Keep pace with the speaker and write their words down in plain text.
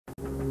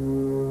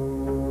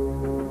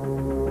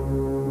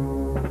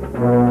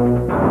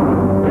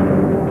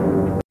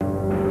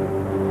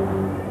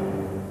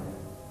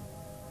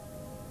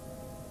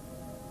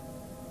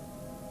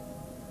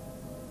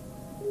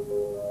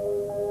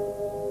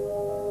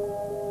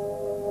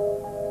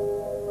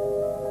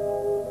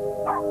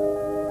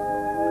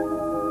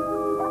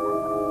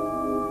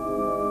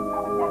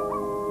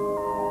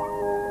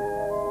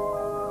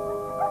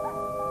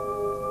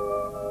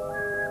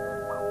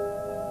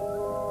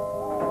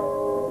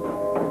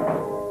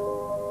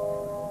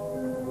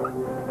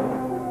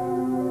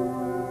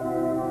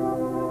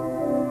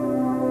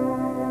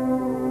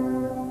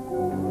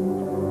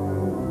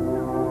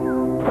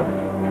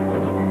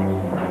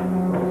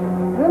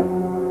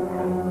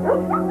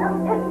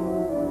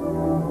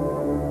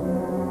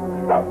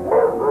You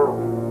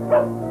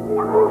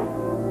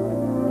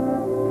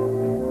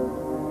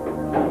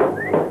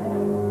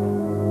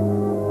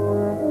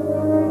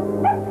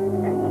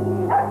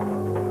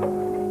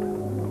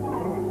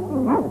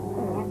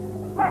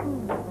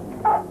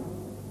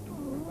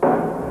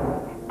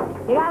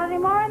got any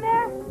more in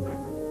there?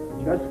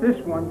 Just this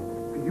one.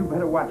 You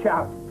better watch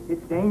out.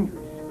 It's dangerous.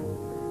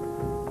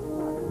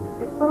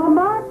 This little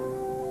bug?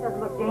 Doesn't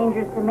look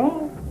dangerous to me.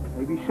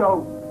 Maybe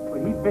so,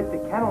 but he bit the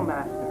kennel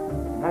master.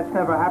 And that's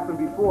never happened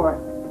before.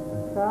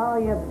 So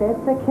you bit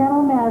the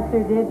kennel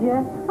master, did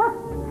you?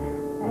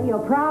 And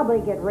you'll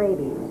probably get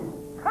rabies.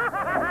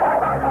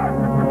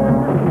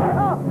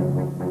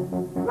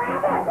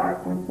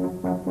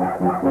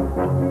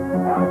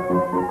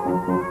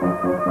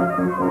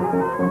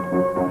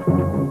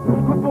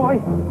 Good boy.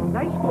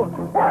 Nice look.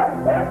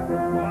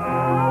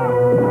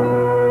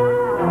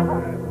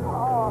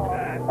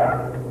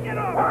 Get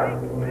off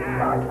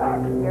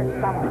me! You're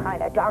some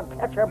kind of dog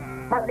catcher,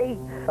 Bertie.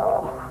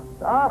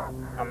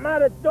 I'm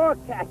not a dog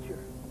catcher.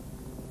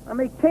 I'm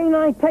a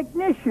canine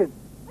technician.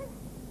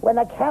 When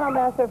the kennel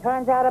master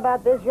finds out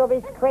about this, you'll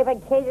be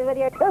scraping cages with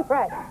your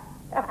toothbrush.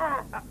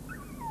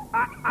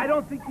 I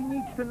don't think he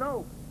needs to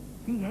know.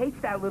 He hates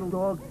that little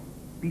dog.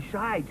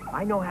 Besides,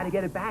 I know how to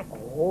get it back.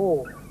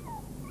 Oh.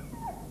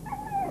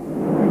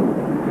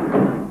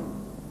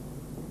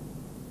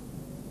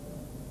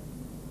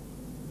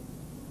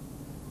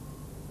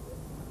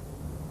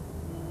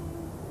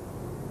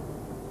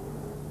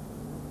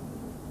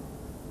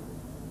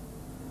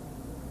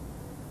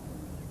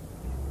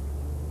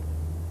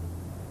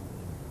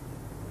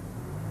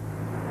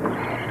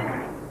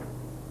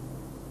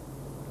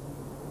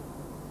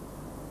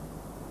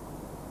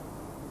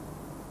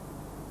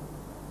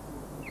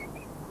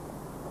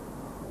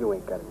 You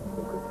ain't got any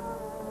secrets.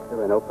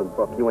 You're an open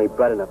book. You ain't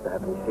bright enough to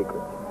have any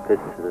secrets. This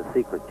is a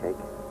secret, Jake.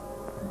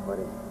 What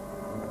is it?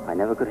 I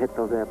never could hit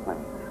those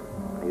airplanes.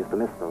 I used to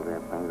miss those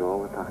airplanes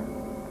all the time.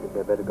 Think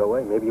they better go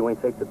away. Maybe you ain't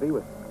safe to be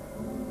with.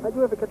 How'd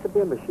you ever get to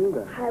be a machine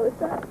gun? Hi,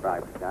 what's up?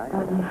 Private guy.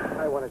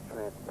 I want to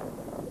transfer.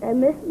 I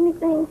missed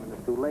anything?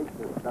 It's too late.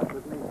 You're stuck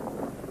with me.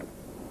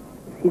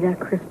 See that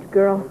Christy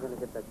girl? You're going to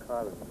get that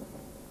car in.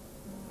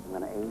 I'm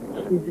going to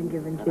aim. She's been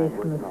giving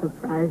Jason a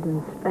surprise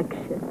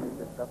inspection.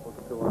 The stuff was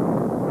too hard.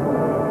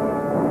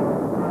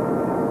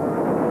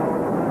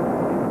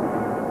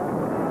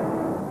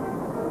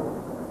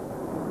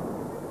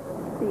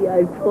 See,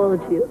 I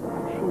told you.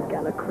 She's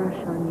got a crush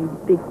on you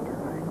big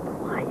time.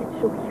 Quiet,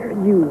 she'll hear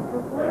you.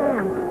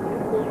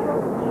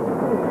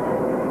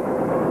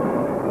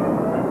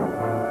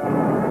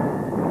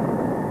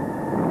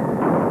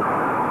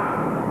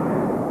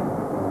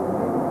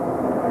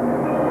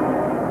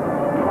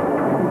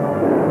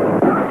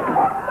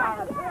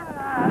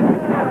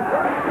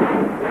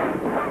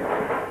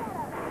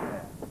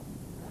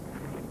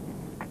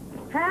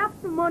 Half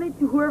the money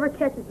to whoever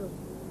catches them.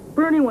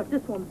 Bernie wants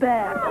this one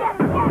bad.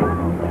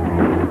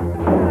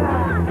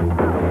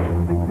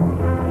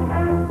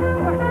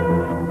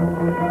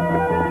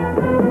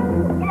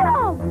 Get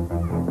him!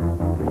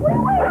 What are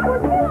you waiting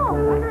for?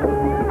 Get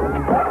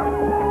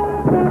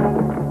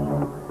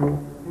him!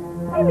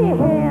 Give me a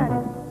hand.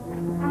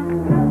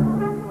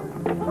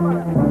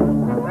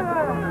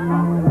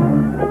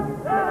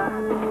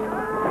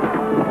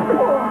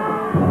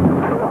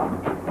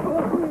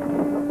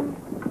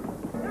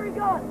 There he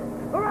goes.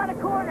 Around the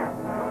corner.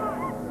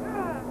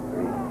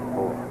 3,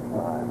 4,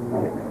 5,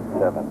 6,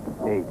 7,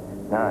 8,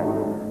 9.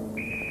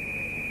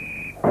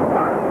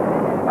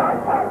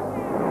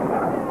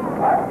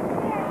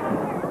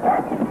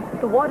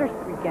 The Water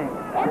Street gang.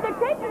 And they're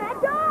taking that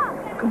dog!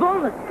 Come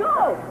on, let's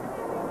go.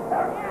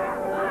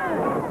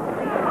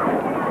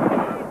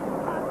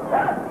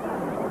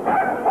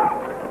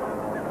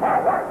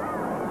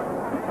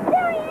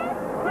 There he is!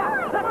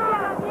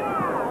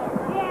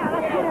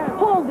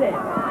 Hold it.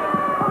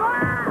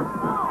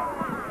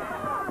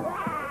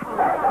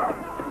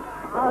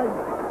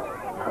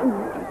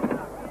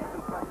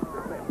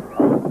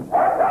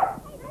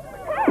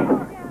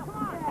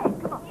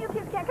 You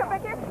kids can't come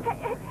back here.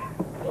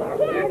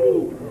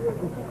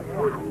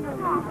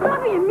 Stop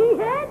it, you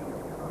meathead.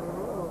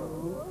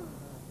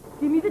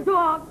 Give me the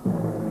dog.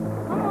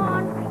 Come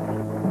on.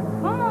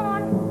 Come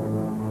on.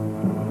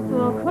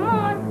 Oh, come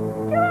on.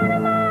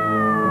 Geronimo!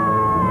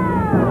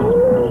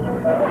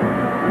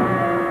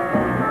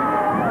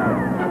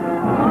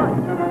 Come on,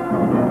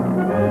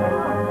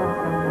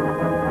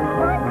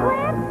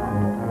 Cliff.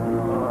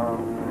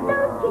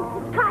 Those kids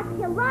just cost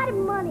you a lot of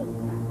money.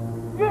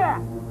 Yeah,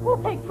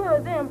 we'll take care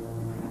of them.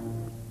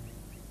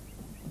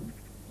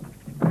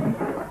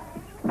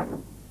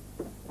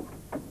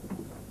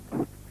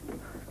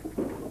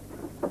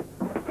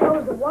 That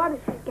was the Water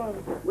Street gang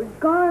with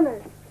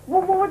gunners.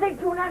 What were they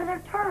doing out of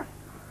their turf?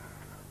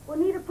 We'll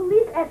need a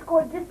police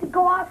escort just to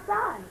go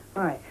outside.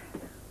 All right,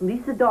 at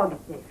least the dog is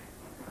safe.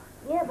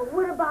 Yeah, but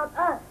what about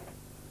us?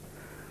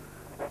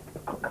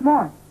 Oh, come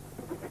on.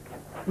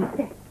 You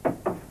sit.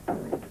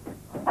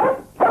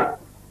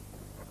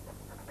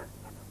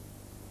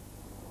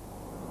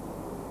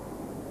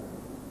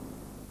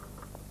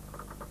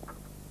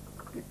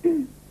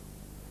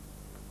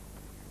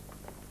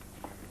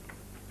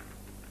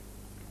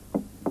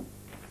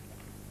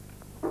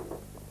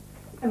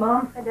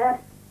 Mom. Hi, Dad.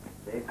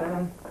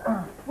 Jason?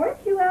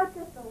 Weren't you out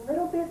just a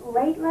little bit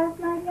late last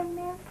night, young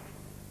man?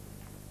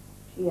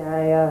 Gee,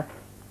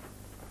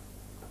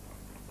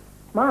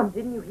 Mom,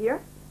 didn't you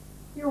hear?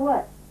 You're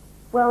what?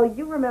 Well,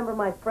 you remember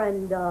my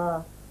friend,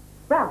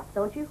 Ralph,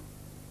 don't you?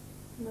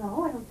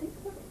 No, I don't think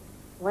so.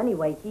 Well,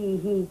 anyway,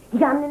 he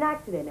got in an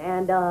accident,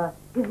 and,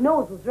 his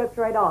nose was ripped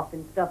right off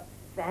and stuff,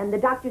 and the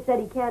doctor said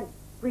he can't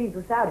breathe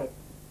without it.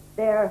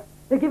 They're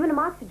giving him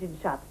oxygen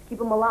shots to keep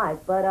him alive,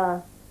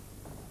 but,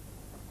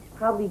 he's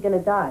probably gonna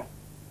die.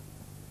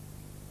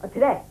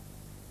 Today.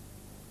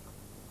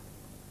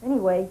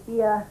 Anyway, he,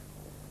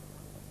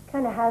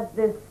 kind of has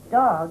this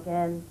dog,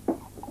 and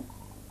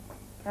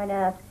kind of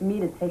asked me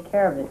to take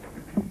care of it.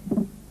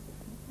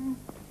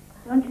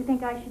 Don't you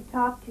think I should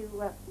talk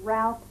to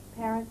Ralph's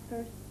parents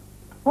first?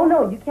 Oh,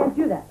 no, you can't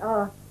do that.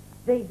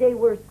 They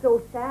were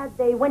so sad,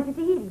 they went to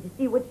Tahiti to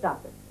see a witch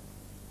doctor.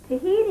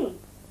 Tahiti.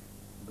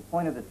 The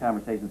point of this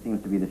conversation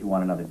seems to be that you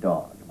want another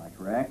dog. Am I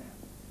correct?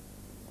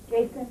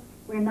 Jason,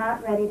 we're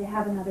not ready to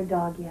have another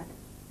dog yet.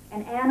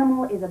 An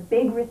animal is a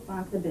big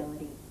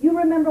responsibility. You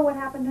remember what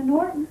happened to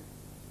Norton?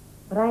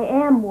 But I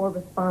am more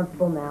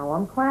responsible now.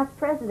 I'm class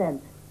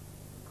president.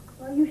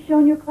 Well, you've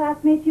shown your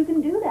classmates you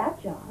can do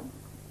that job.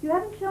 You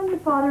haven't shown your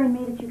father and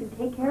me that you can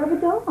take care of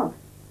a dog.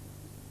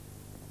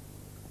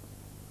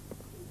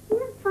 You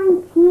can't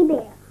find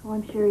T-Bear. Oh,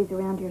 I'm sure he's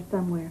around here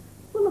somewhere.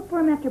 We'll look for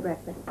him after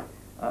breakfast.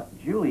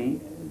 Julie,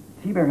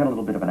 T-Bear had a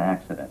little bit of an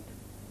accident.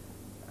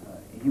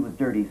 He was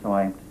dirty, so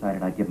I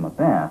decided I'd give him a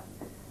bath.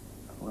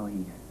 Well,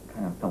 he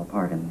kind of fell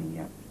apart in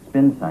the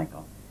spin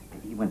cycle.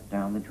 He went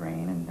down the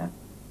drain and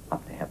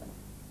up to heaven.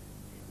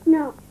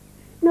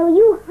 No,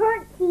 you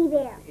hurt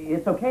T-Bear.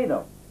 It's okay,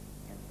 though.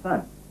 It's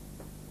fun.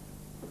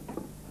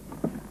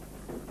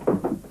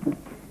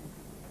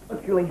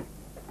 Look, Julie.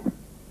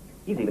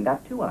 He's even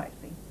got two eyes,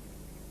 see?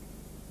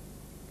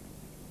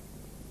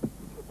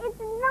 It's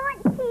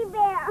not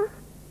T-Bear.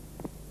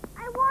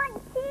 I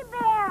want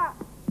T-Bear.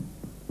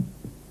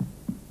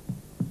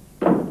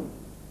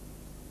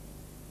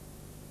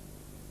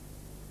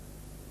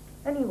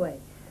 Anyway,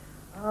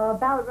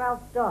 about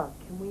Ralph's dog.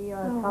 Can we,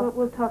 talk?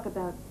 We'll talk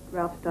about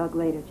Ralph's dog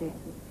later,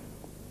 Jason.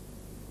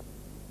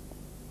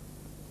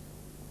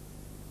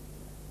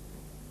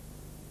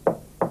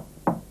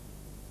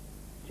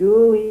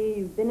 Julie,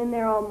 you've been in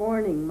there all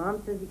morning.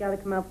 Mom says you gotta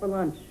come out for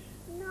lunch.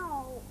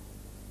 No,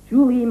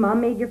 Julie, Mom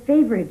made your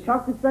favorite,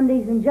 chocolate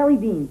sundaes and jelly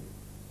beans.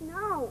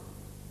 no.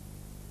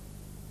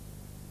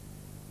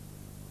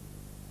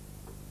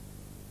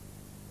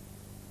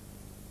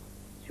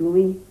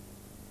 Julie,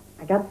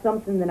 I got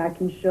something that I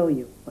can show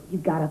you, but you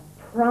gotta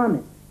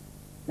promise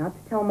not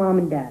to tell Mom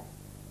and Dad.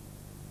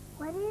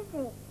 What is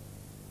it?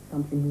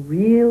 Something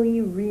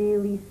really,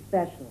 really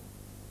special.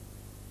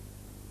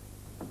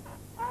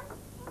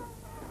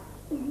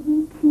 Is it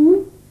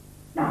E.T.?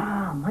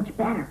 Ah, much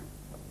better.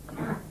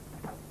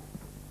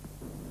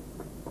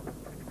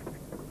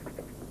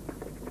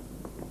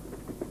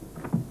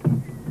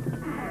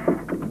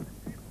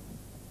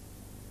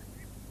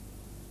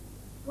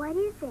 What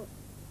is it?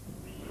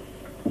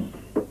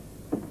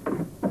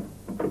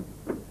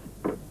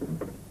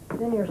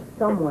 It's in here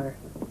somewhere.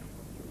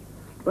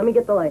 Let me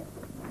get the light.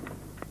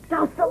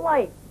 Douse the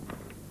light!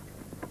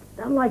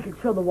 That light could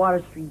show the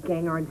Water Street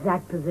gang our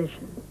exact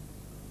position.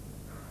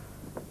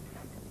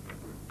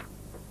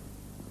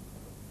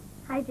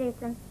 Hi,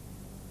 Jason.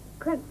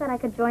 Clint said I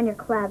could join your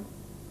club.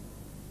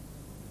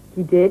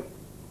 He did?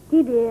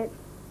 He did.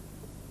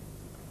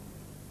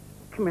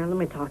 Come here, let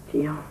me talk to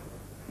you.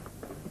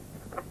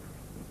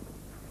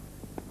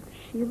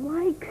 She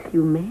likes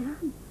you,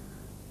 man.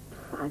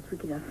 Besides, we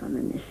could have fun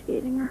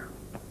initiating her.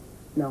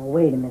 No,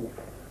 wait a minute.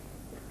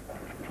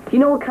 Do you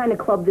know what kind of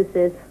club this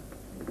is?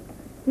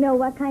 No,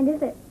 what kind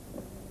is it?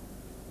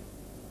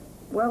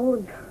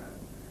 Well,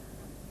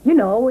 you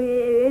know,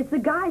 it's a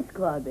guys'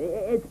 club.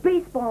 It's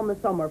baseball in the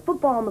summer,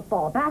 football in the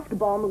fall,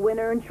 basketball in the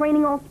winter, and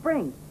training all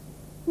spring.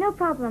 No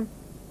problem.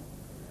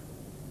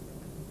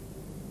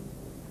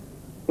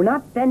 We're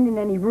not bending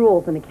any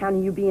rules on account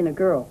of you being a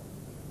girl.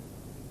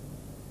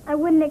 I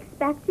wouldn't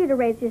expect you to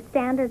raise your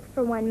standards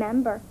for one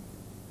member.